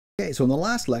Okay, so in the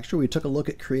last lecture, we took a look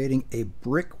at creating a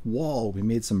brick wall. We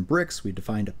made some bricks, we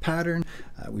defined a pattern,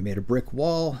 we made a brick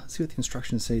wall. Let's see what the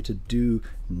instructions say to do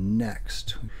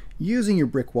next. Using your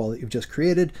brick wall that you've just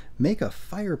created, make a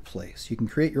fireplace. You can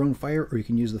create your own fire or you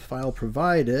can use the file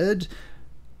provided.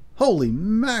 Holy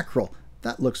mackerel!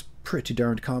 That looks pretty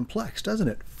darned complex, doesn't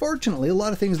it? Fortunately, a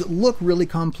lot of things that look really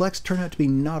complex turn out to be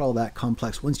not all that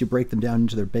complex once you break them down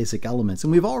into their basic elements.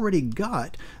 And we've already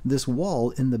got this wall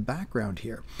in the background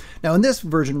here. Now in this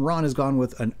version, Ron has gone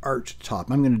with an arched top.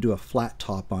 I'm going to do a flat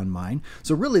top on mine.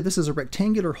 So really this is a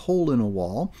rectangular hole in a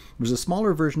wall. There's a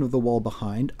smaller version of the wall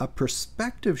behind, a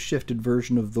perspective shifted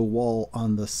version of the wall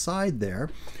on the side there,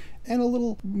 and a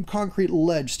little concrete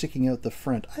ledge sticking out the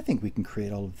front. I think we can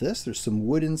create all of this. There's some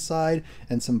wood inside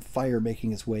and some fire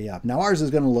making its way up. Now ours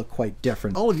is going to look quite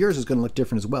different. All of yours is going to look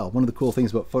different as well. One of the cool things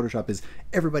about Photoshop is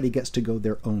everybody gets to go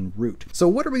their own route. So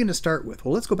what are we going to start with?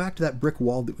 Well, let's go back to that brick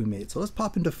wall that we made. So let's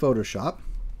pop into Photoshop.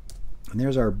 And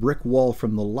there's our brick wall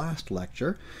from the last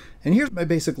lecture. And here's my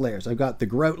basic layers. I've got the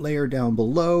grout layer down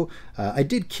below. I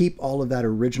did keep all of that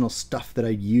original stuff that I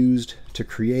used to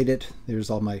create it. There's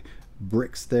all my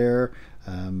bricks there.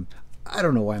 I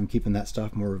don't know why I'm keeping that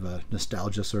stuff, more of a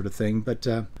nostalgia sort of thing, but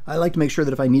I like to make sure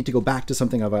that if I need to go back to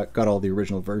something, I've got all the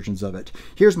original versions of it.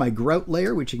 Here's my grout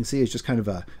layer, which you can see is just kind of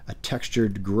a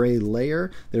textured gray layer.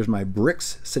 There's my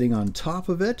bricks sitting on top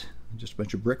of it. Just a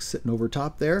bunch of bricks sitting over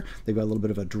top there. They've got a little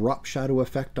bit of a drop shadow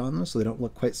effect on them so they don't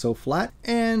look quite so flat.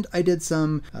 And I did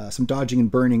some dodging and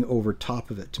burning over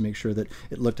top of it to make sure that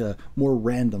it looked more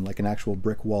random, like an actual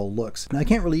brick wall looks. Now I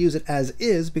can't really use it as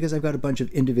is because I've got a bunch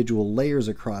of individual layers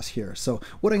across here. So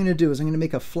what I'm going to do is I'm going to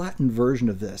make a flattened version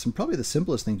of this. And probably the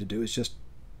simplest thing to do is just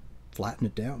flatten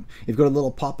it down. You've got a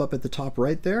little pop-up at the top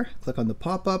right there. Click on the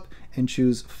pop-up and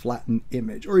choose Flatten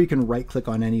Image. Or you can right-click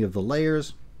on any of the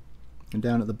layers. And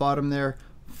down at the bottom there,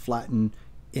 flatten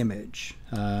image.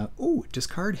 Oh,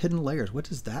 discard hidden layers. What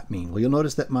does that mean? Well, you'll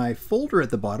notice that my folder at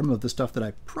the bottom of the stuff that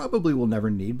I probably will never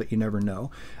need, but you never know,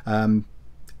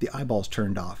 the eyeball's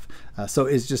turned off. So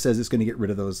it just says it's going to get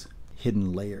rid of those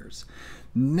hidden layers.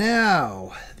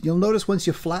 Now, you'll notice once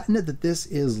you flatten it that this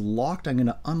is locked. I'm going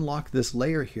to unlock this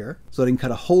layer here so I can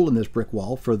cut a hole in this brick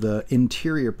wall for the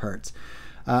interior parts.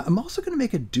 I'm also going to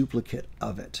make a duplicate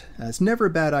of it. It's never a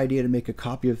bad idea to make a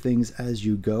copy of things as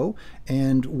you go.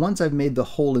 And once I've made the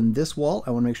hole in this wall,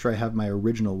 I want to make sure I have my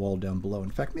original wall down below.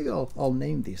 In fact, maybe I'll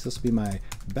name these. This will be my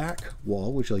back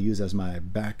wall, which I'll use as my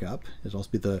backup. It'll also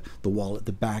be the wall at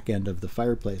the back end of the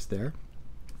fireplace there.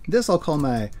 This I'll call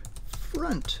my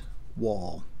front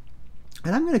wall.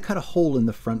 And I'm going to cut a hole in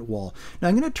the front wall. Now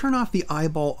I'm going to turn off the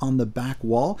eyeball on the back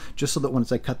wall just so that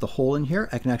once I cut the hole in here,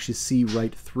 I can actually see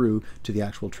right through to the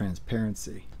actual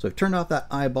transparency. So I've turned off that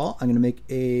eyeball. I'm going to make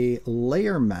a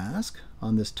layer mask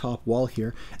on this top wall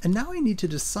here. And now I need to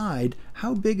decide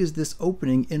how big is this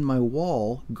opening in my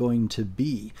wall going to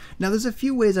be. Now there's a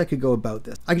few ways I could go about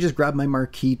this. I could just grab my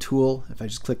marquee tool. If I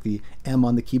just click the M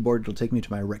on the keyboard, it'll take me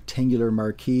to my rectangular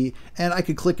marquee. And I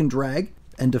could click and drag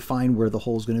and define where the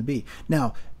hole is going to be.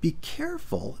 Now, be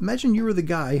careful. Imagine you were the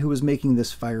guy who was making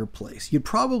this fireplace. You'd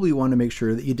probably want to make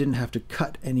sure that you didn't have to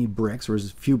cut any bricks, or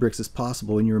as few bricks as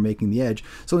possible when you were making the edge.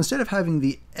 So instead of having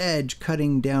the edge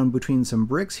cutting down between some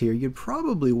bricks here, you'd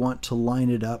probably want to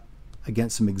line it up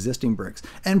against some existing bricks.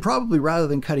 And probably rather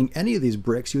than cutting any of these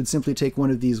bricks, you would simply take one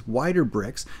of these wider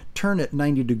bricks, turn it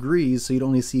 90 degrees so you'd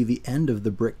only see the end of the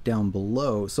brick down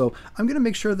below. So I'm going to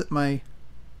make sure that my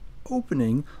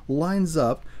opening lines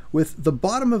up with the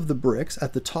bottom of the bricks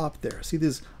at the top there. See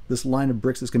this line of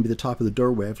bricks that's going to be the top of the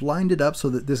doorway. I've lined it up so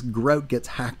that this grout gets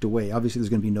hacked away. Obviously there's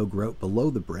going to be no grout below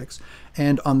the bricks.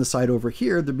 And on the side over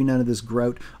here, there'll be none of this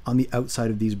grout on the outside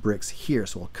of these bricks here.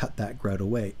 So I'll cut that grout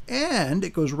away. And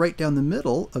it goes right down the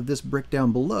middle of this brick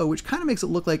down below, which kind of makes it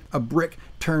look like a brick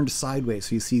turned sideways.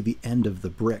 So you see the end of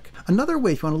the brick. Another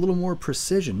way, if you want a little more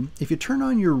precision, if you turn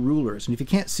on your rulers, and if you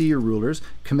can't see your rulers,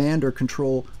 Command or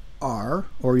Control R,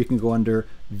 or you can go under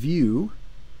View,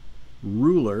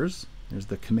 Rulers, there's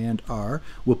the Command R,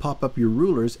 will pop up your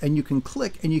rulers, and you can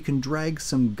click and you can drag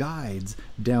some guides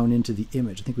down into the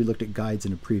image. I think we looked at guides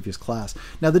in a previous class.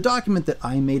 Now the document that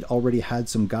I made already had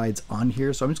some guides on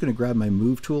here, so I'm just going to grab my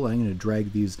Move tool and I'm going to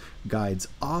drag these guides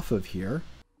off of here.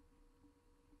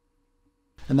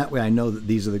 And that way I know that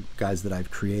these are the guides that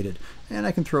I've created. And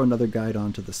I can throw another guide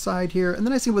onto the side here. And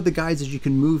then I see what the guides is you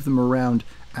can move them around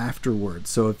afterwards.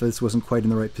 So if this wasn't quite in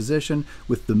the right position,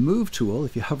 with the Move tool,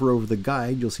 if you hover over the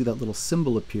guide, you'll see that little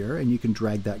symbol appear and you can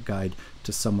drag that guide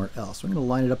to somewhere else. So I'm going to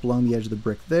line it up along the edge of the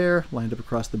brick there, line it up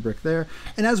across the brick there.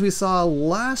 And as we saw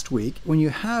last week, when you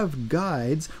have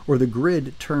guides or the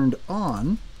grid turned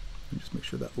on, just make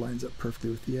sure that lines up perfectly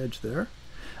with the edge there.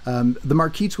 The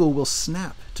marquee tool will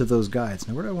snap to those guides.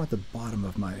 Now, where do I want the bottom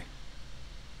of my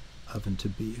oven to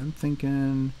be? I'm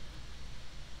thinking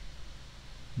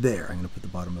there. I'm going to put the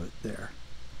bottom of it there.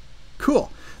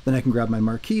 Cool. Then I can grab my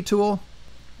marquee tool,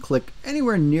 click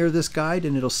anywhere near this guide,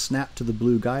 and it'll snap to the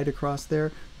blue guide across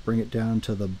there. Bring it down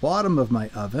to the bottom of my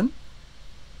oven.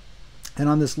 And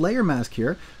on this layer mask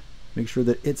here, make sure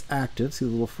that it's active. See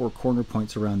the little 4 corner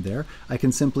points around there. I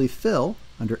can simply fill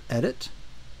under Edit,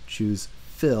 choose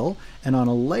Fill, and on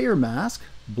a layer mask,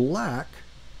 black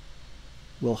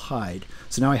will hide.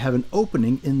 So now I have an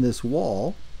opening in this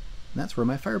wall, and that's where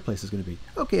my fireplace is going to be.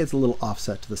 Okay, it's a little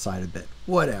offset to the side a bit.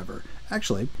 Whatever.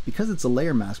 Actually, because it's a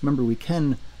layer mask, remember we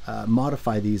can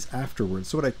modify these afterwards.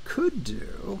 So what I could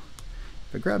do,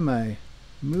 if I grab my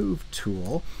Move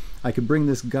tool, I could bring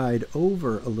this guide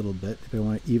over a little bit. If I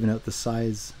want to even out the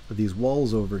size of these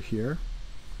walls over here,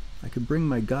 I could bring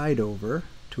my guide over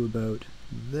to about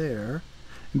there.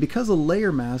 And because a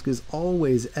layer mask is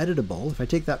always editable, if I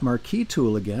take that marquee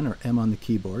tool again, or M on the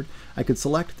keyboard, I could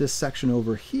select this section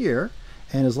over here,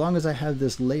 and as long as I have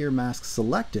this layer mask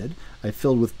selected, I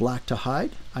filled with black to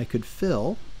hide, I could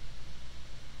fill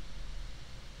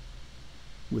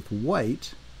with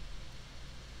white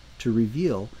to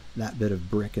reveal that bit of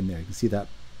brick in there. You can see that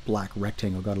black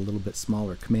rectangle got a little bit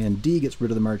smaller. Command D gets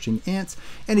rid of the marching ants.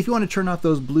 And if you want to turn off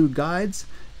those blue guides,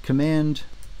 Command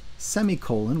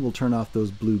semicolon will turn off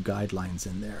those blue guidelines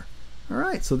in there. All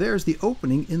right, so there's the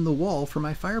opening in the wall for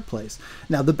my fireplace.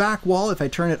 Now the back wall, if I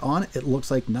turn it on, it looks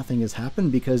like nothing has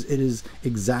happened because it is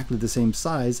exactly the same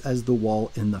size as the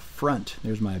wall in the front.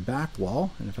 There's my back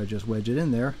wall, and if I just wedge it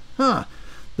in there,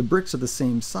 the bricks are the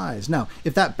same size. Now,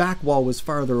 if that back wall was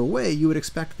farther away, you would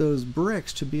expect those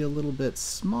bricks to be a little bit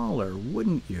smaller,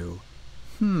 wouldn't you?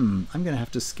 I'm going to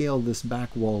have to scale this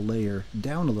back wall layer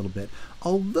down a little bit.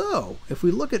 Although, if we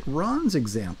look at Ron's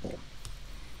example,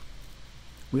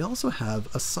 we also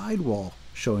have a side wall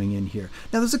showing in here.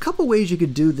 Now, there's a couple ways you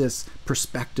could do this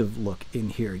perspective look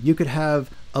in here. You could have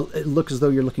it look as though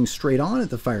you're looking straight on at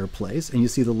the fireplace and you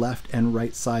see the left and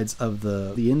right sides of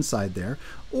the inside there.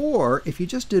 Or if you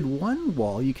just did one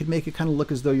wall, you could make it kind of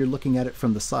look as though you're looking at it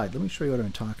from the side. Let me show you what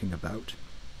I'm talking about.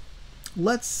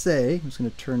 Let's say, I'm just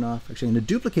going to turn off, actually I'm going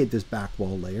to duplicate this back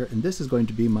wall layer, and this is going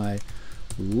to be my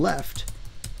left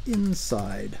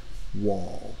inside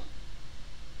wall.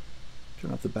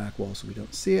 Turn off the back wall so we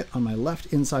don't see it. On my left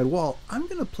inside wall, I'm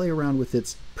going to play around with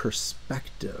its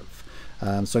perspective. So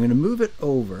I'm going to move it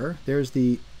over. There's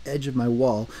the edge of my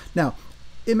wall. Now,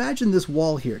 imagine this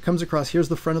wall here. It comes across, here's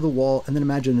the front of the wall, and then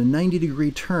imagine a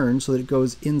 90-degree turn so that it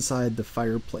goes inside the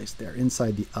fireplace there,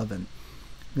 inside the oven.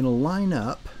 I'm going to line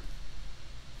up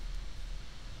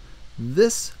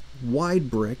this wide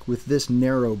brick with this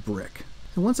narrow brick.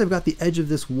 And once I've got the edge of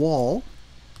this wall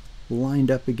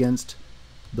lined up against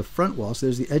the front wall, so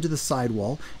there's the edge of the side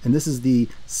wall, and this is the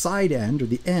side end, or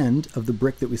the end of the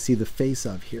brick that we see the face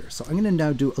of here. So I'm going to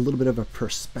now do a little bit of a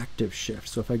perspective shift.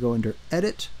 So if I go under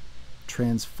Edit,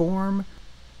 Transform,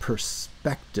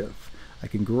 Perspective, I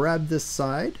can grab this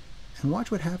side, and watch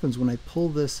what happens when I pull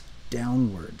this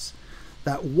downwards.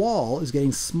 That wall is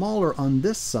getting smaller on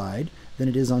this side than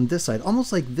it is on this side,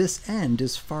 almost like this end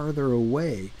is farther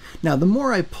away. Now, the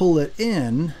more I pull it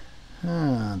in,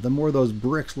 the more those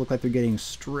bricks look like they're getting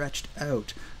stretched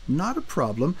out. Not a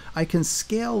problem. I can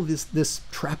scale this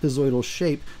trapezoidal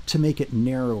shape to make it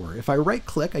narrower. If I right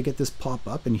click, I get this pop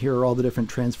up, and here are all the different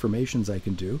transformations I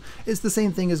can do. It's the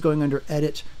same thing as going under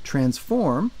Edit,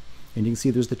 Transform, and you can see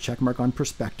there's the check mark on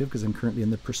perspective because I'm currently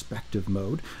in the perspective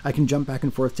mode. I can jump back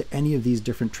and forth to any of these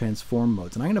different transform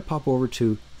modes, and I'm going to pop over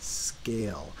to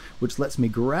Scale, which lets me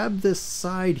grab this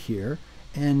side here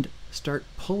and start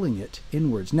pulling it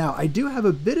inwards. Now, I do have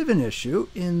a bit of an issue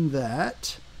in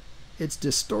that it's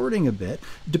distorting a bit.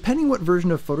 Depending what version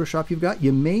of Photoshop you've got,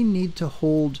 you may need to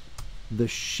hold the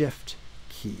Shift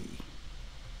key.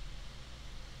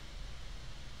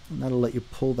 And that'll let you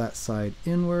pull that side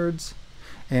inwards.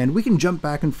 And we can jump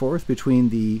back and forth between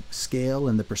the scale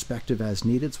and the perspective as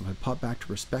needed. So if I pop back to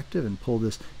perspective and pull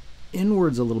this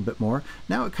inwards a little bit more,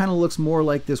 now it kind of looks more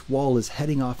like this wall is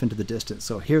heading off into the distance.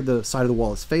 So here the side of the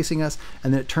wall is facing us,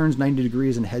 and then it turns 90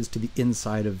 degrees and heads to the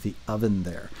inside of the oven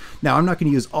there. Now, I'm not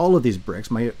going to use all of these bricks.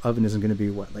 My oven isn't going to be,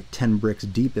 what, like 10 bricks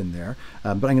deep in there, but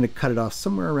I'm going to cut it off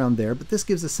somewhere around there. But this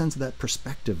gives a sense of that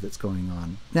perspective that's going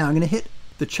on. Now, I'm going to hit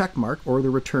the check mark or the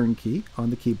return key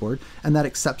on the keyboard, and that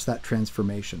accepts that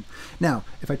transformation. Now,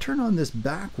 if I turn on this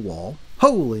back wall,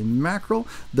 holy mackerel,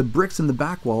 the bricks in the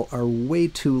back wall are way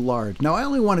too large. Now, I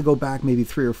only want to go back maybe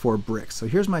 3 or 4 bricks. So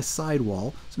here's my side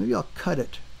wall. So maybe I'll cut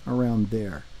it around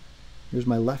there. Here's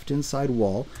my left inside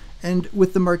wall. And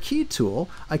with the marquee tool,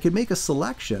 I could make a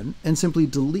selection and simply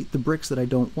delete the bricks that I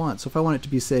don't want. So if I want it to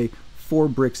be, say, 4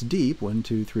 bricks deep, 1,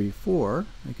 2, 3, 4,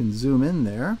 I can zoom in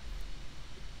there,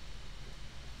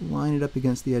 line it up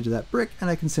against the edge of that brick, and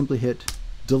I can simply hit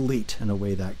delete, and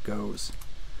away that goes.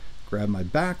 Grab my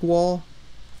back wall,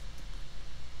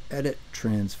 edit,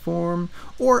 transform,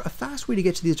 or a fast way to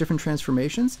get to these different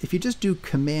transformations, if you just do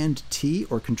Command T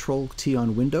or Control T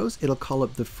on Windows, it'll call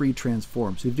up the free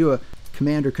transform. So if you do a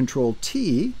Command or Control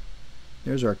T,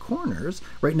 there's our corners.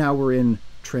 Right now we're in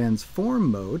transform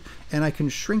mode, and I can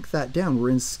shrink that down. We're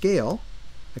in scale.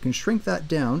 I can shrink that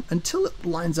down until it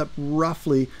lines up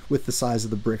roughly with the size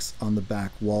of the bricks on the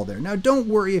back wall there. Now don't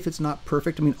worry if it's not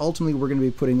perfect. I mean, ultimately we're going to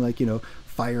be putting, like, you know,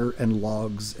 fire and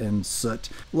logs and soot.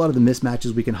 A lot of the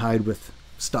mismatches we can hide with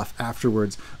stuff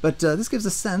afterwards, but this gives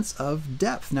a sense of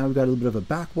depth. Now we've got a little bit of a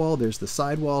back wall, there's the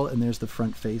side wall, and there's the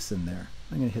front face in there.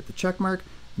 I'm going to hit the check mark,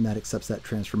 and that accepts that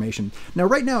transformation. Now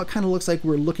right now it kind of looks like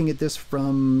we're looking at this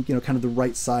from, you know, kind of the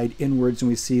right side inwards, and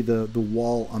we see the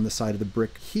wall on the side of the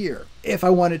brick here. If I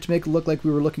wanted to make it look like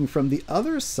we were looking from the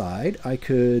other side, I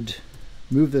could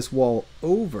move this wall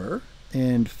over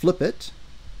and flip it,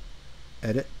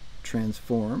 edit,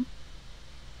 transform,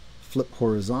 flip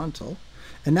horizontal,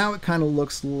 and now it kind of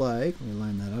looks like, let me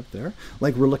line that up there,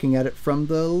 like we're looking at it from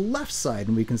the left side,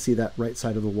 and we can see that right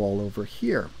side of the wall over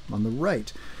here on the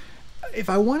right. If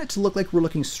I want it to look like we're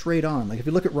looking straight on, like if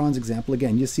you look at Ron's example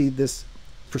again, you see this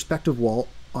perspective wall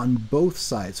on both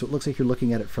sides, so it looks like you're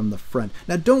looking at it from the front.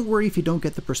 Now don't worry if you don't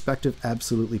get the perspective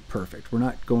absolutely perfect. We're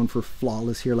not going for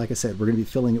flawless here. Like I said, we're going to be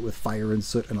filling it with fire and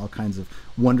soot and all kinds of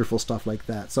wonderful stuff like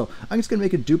that. So I'm just going to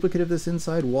make a duplicate of this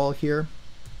inside wall here,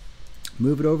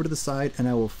 move it over to the side, and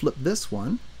I will flip this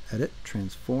one, edit,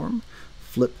 transform,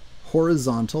 flip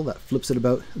horizontal, that flips it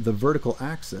about the vertical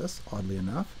axis, oddly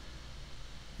enough.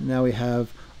 And now we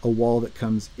have a wall that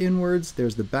comes inwards.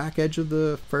 There's the back edge of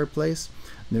the fireplace,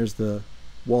 and there's the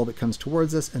wall that comes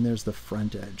towards us, and there's the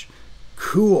front edge.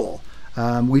 Cool.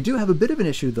 We do have a bit of an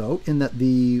issue though, in that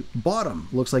the bottom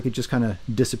looks like it just kind of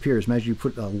disappears. Imagine you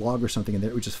put a log or something in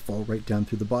there, it would just fall right down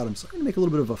through the bottom. So I'm going to make a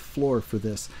little bit of a floor for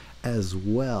this as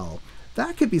well.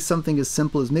 That could be something as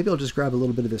simple as, maybe I'll just grab a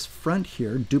little bit of this front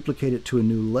here, duplicate it to a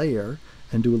new layer,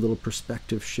 and do a little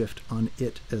perspective shift on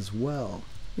it as well.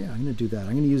 Yeah, I'm going to do that.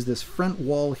 I'm going to use this front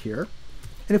wall here.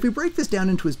 And if we break this down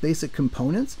into its basic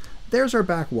components, there's our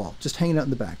back wall, just hanging out in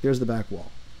the back. There's the back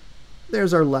wall.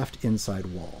 There's our left inside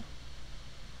wall.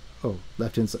 Oh,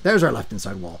 left inside. There's our left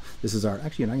inside wall. This is our,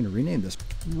 actually, and I'm going to rename this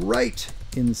right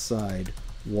inside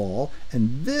wall.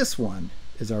 And this one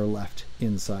is our left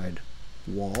inside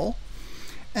wall.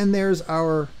 And there's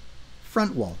our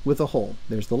front wall with a hole.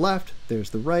 There's the left,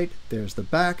 there's the right, there's the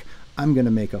back. I'm going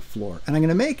to make a floor, and I'm going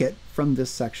to make it from this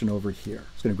section over here. I'm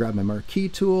just going to grab my marquee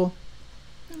tool,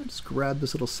 and I'll just grab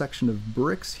this little section of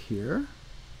bricks here.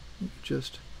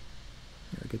 Just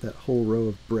here, get that whole row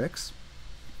of bricks.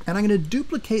 And I'm going to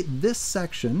duplicate this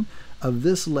section of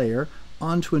this layer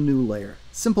onto a new layer.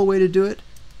 Simple way to do it,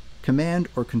 Command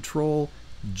or Control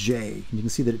J. And you can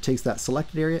see that it takes that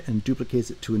selected area and duplicates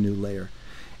it to a new layer.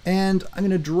 And I'm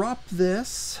going to drop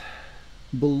this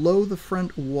below the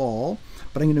front wall,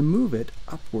 but I'm going to move it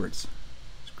upwards.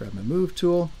 Just grab my move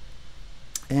tool,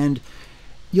 and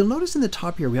you'll notice in the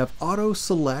top here we have auto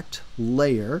select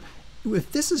layer.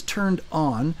 If this is turned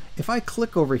on, if I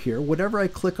click over here, whatever I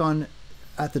click on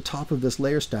at the top of this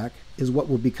layer stack is what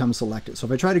will become selected. So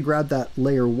if I try to grab that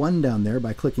layer 1 down there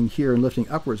by clicking here and lifting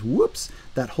upwards, whoops,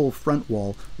 that whole front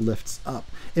wall lifts up.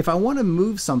 If I want to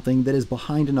move something that is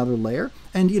behind another layer,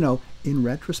 and you know, in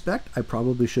retrospect, I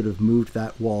probably should have moved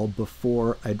that wall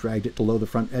before I dragged it below the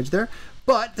front edge there,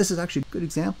 but this is actually a good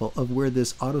example of where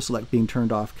this auto select being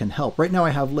turned off can help. Right now I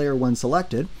have layer 1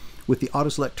 selected. With the auto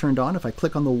select turned on, if I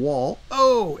click on the wall,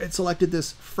 oh, it selected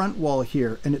this front wall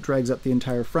here, and it drags up the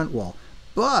entire front wall.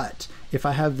 But if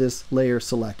I have this layer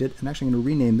selected, and actually I'm going to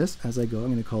rename this as I go, I'm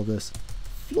going to call this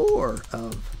floor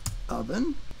of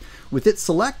oven. With it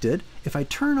selected, if I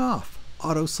turn off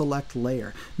auto select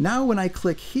layer, now when I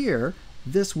click here,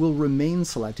 this will remain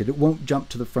selected. It won't jump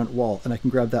to the front wall, and I can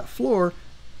grab that floor,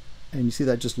 and you see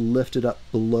that just lifted up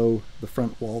below the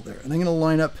front wall there. And I'm going to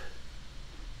line up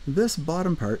this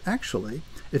bottom part. Actually,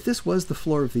 if this was the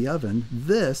floor of the oven,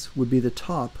 this would be the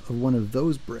top of one of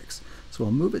those bricks. So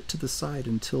I'll move it to the side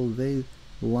until they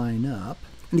line up.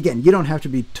 And again, you don't have to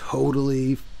be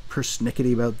totally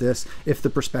persnickety about this. If the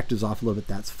perspective's off a little bit,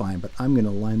 that's fine, but I'm going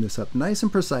to line this up nice and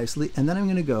precisely, and then I'm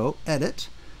going to go Edit,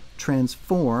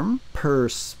 Transform,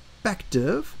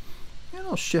 Perspective, and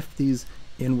I'll shift these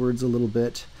inwards a little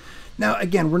bit. Now,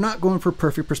 again, we're not going for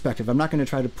perfect perspective. I'm not going to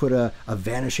try to put a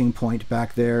vanishing point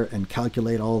back there and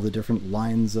calculate all the different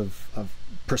lines of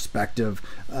perspective,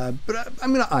 but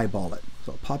I'm going to eyeball it.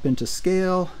 So I'll pop into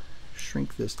scale,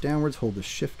 shrink this downwards, hold the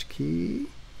shift key,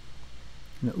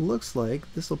 and it looks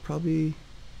like this will probably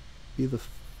be the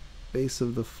base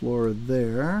of the floor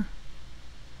there.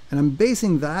 And I'm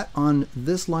basing that on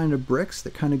this line of bricks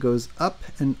that kind of goes up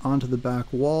and onto the back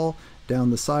wall, down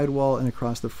the side wall, and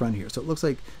across the front here. So it looks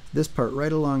like this part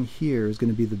right along here is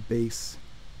going to be the base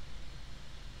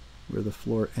where the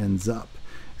floor ends up.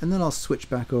 And then I'll switch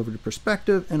back over to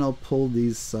perspective and I'll pull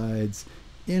these sides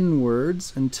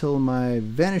inwards until my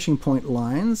vanishing point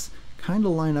lines kind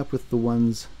of line up with the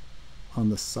ones on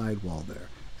the side wall there.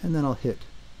 And then I'll hit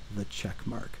the check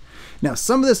mark. Now,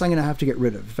 some of this I'm going to have to get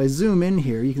rid of. If I zoom in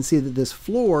here, you can see that this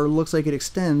floor looks like it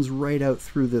extends right out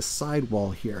through this side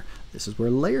wall here. This is where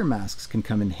layer masks can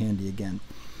come in handy again.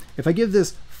 If I give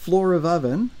this floor of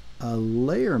oven a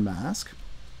layer mask,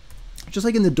 just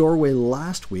like in the doorway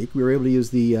last week, we were able to use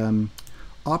the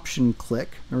option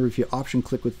click. Remember, if you option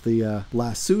click with the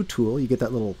lasso tool, you get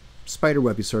that little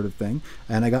spiderwebby sort of thing.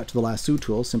 And I got to the lasso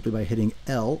tool simply by hitting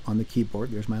L on the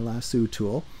keyboard. There's my lasso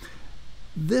tool.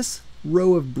 This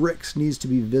row of bricks needs to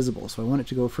be visible, so I want it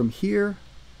to go from here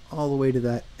all the way to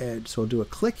that edge. So I'll do a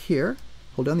click here,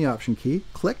 hold down the option key,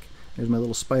 click, there's my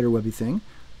little spiderwebby thing,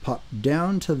 pop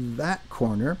down to that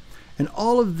corner, and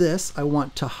all of this I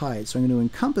want to hide. So I'm going to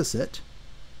encompass it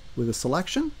with a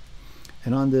selection,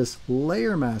 and on this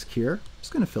layer mask here, I'm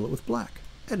just going to fill it with black.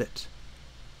 Edit,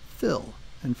 fill,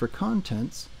 and for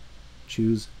contents,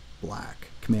 choose black.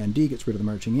 Command D gets rid of the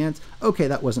marching ants. Okay,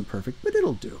 that wasn't perfect, but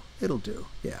it'll do. It'll do,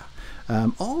 yeah.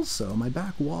 Also, my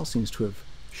back wall seems to have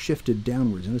shifted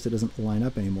downwards. Notice it doesn't line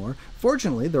up anymore.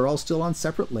 Fortunately, they're all still on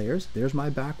separate layers. There's my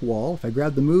back wall. If I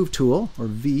grab the Move tool, or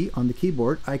V on the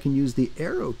keyboard, I can use the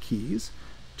arrow keys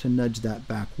to nudge that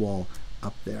back wall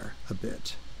up there a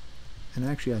bit. And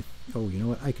actually, oh, you know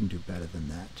what? I can do better than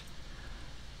that.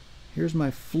 Here's my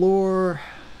floor.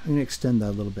 I'm going to extend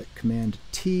that a little bit. Command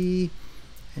T,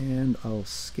 and I'll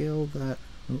scale that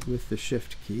with the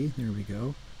Shift key. There we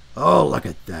go. Oh, look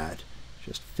at that.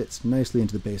 Just fits nicely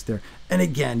into the base there. And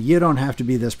again, you don't have to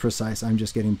be this precise. I'm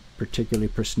just getting particularly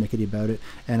persnickety about it.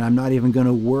 And I'm not even going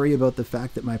to worry about the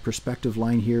fact that my perspective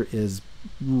line here is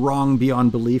wrong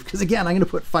beyond belief. Because again, I'm going to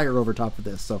put fire over top of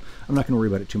this. So I'm not going to worry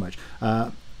about it too much.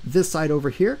 This side over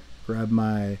here, grab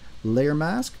my layer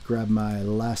mask, grab my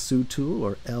lasso tool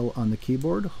or L on the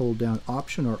keyboard, hold down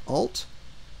Option or Alt,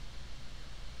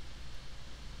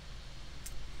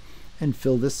 and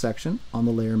fill this section on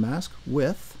the layer mask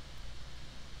with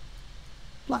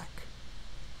black.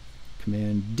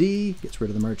 Command D gets rid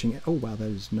of the marching. Oh wow, that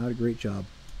is not a great job.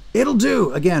 It'll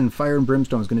do! Again, fire and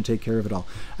brimstone is going to take care of it all.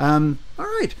 All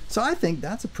right, so I think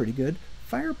that's a pretty good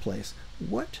fireplace.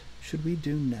 What should we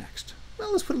do next?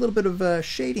 Well, let's put a little bit of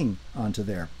shading onto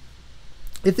there.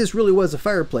 If this really was a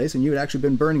fireplace and you had actually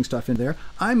been burning stuff in there,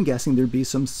 I'm guessing there'd be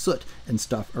some soot and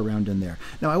stuff around in there.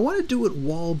 Now I want to do it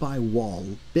wall by wall,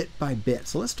 bit by bit.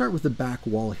 So let's start with the back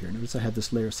wall here. Notice I have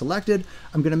this layer selected.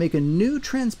 I'm going to make a new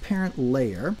transparent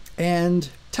layer, and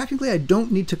technically I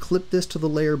don't need to clip this to the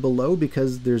layer below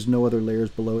because there's no other layers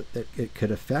below it that it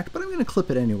could affect, but I'm going to clip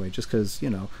it anyway just because,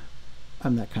 you know,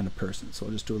 I'm that kind of person. So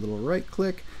I'll just do a little right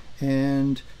click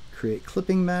and create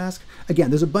clipping mask.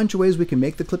 Again, there's a bunch of ways we can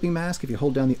make the clipping mask. If you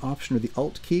hold down the Option or the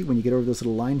Alt key, when you get over this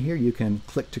little line here, you can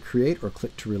click to create or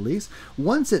click to release.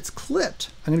 Once it's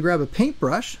clipped, I'm going to grab a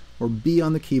paintbrush or B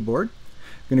on the keyboard.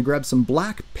 I'm going to grab some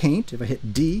black paint. If I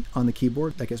hit D on the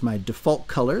keyboard, that gets my default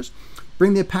colors.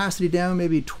 Bring the opacity down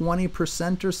maybe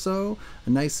 20% or so. A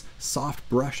nice soft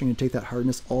brush. I'm going to take that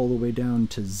hardness all the way down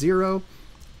to 0.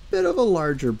 Bit of a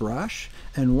larger brush.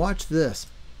 And watch this.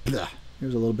 Blah.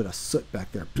 There's a little bit of soot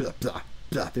back there. Blah, blah,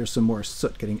 blah. There's some more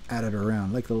soot getting added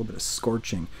around, like a little bit of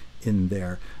scorching in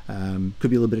there.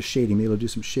 Could be a little bit of shading. Maybe I'll do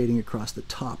some shading across the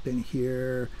top in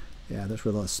here. Yeah, that's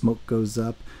where the smoke goes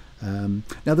up.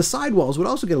 Now the side walls would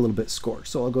also get a little bit scorched,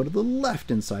 so I'll go to the left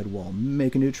inside wall,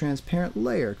 make a new transparent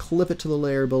layer, clip it to the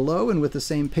layer below, and with the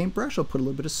same paintbrush I'll put a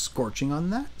little bit of scorching on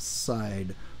that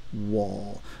side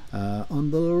wall.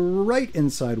 On the right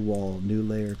inside wall, new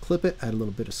layer, clip it, add a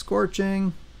little bit of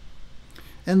scorching.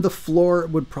 And the floor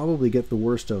would probably get the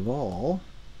worst of all.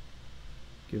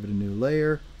 Give it a new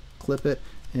layer, clip it,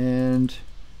 and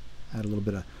add a little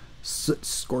bit of soot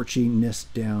scorchiness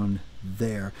down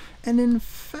there. And in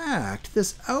fact,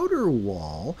 this outer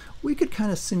wall, we could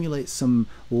kind of simulate some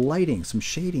lighting, some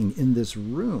shading in this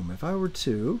room. If I were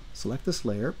to select this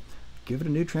layer, give it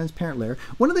a new transparent layer.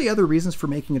 One of the other reasons for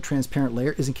making a transparent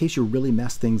layer is in case you really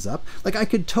mess things up. Like I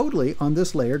could totally, on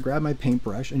this layer, grab my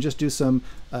paintbrush and just do some,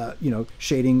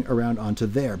 shading around onto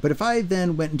there. But if I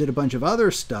then went and did a bunch of other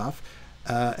stuff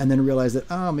and then realized that,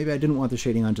 oh, maybe I didn't want the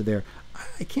shading onto there,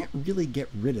 I can't really get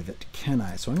rid of it, can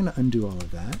I? So I'm going to undo all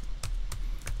of that.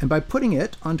 And by putting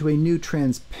it onto a new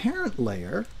transparent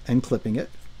layer and clipping it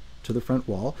to the front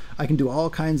wall, I can do all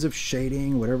kinds of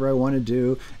shading, whatever I want to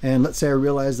do. And let's say I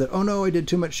realize that, oh no, I did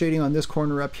too much shading on this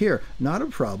corner up here. Not a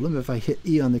problem. If I hit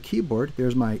E on the keyboard,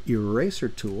 there's my eraser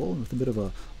tool with a bit of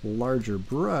a larger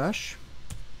brush.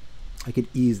 I could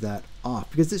ease that off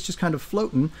because it's just kind of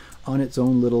floating on its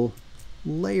own little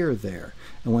layer there.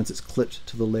 And once it's clipped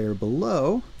to the layer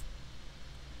below,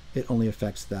 it only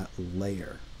affects that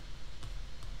layer.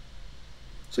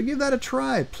 So give that a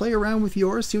try. Play around with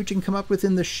yours, see what you can come up with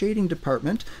in the shading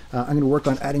department. I'm going to work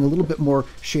on adding a little bit more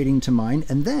shading to mine,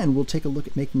 and then we'll take a look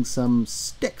at making some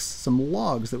sticks, some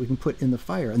logs that we can put in the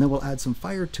fire, and then we'll add some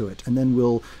fire to it, and then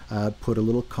we'll put a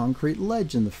little concrete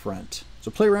ledge in the front. So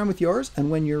play around with yours,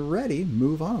 and when you're ready,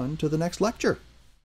 move on to the next lecture.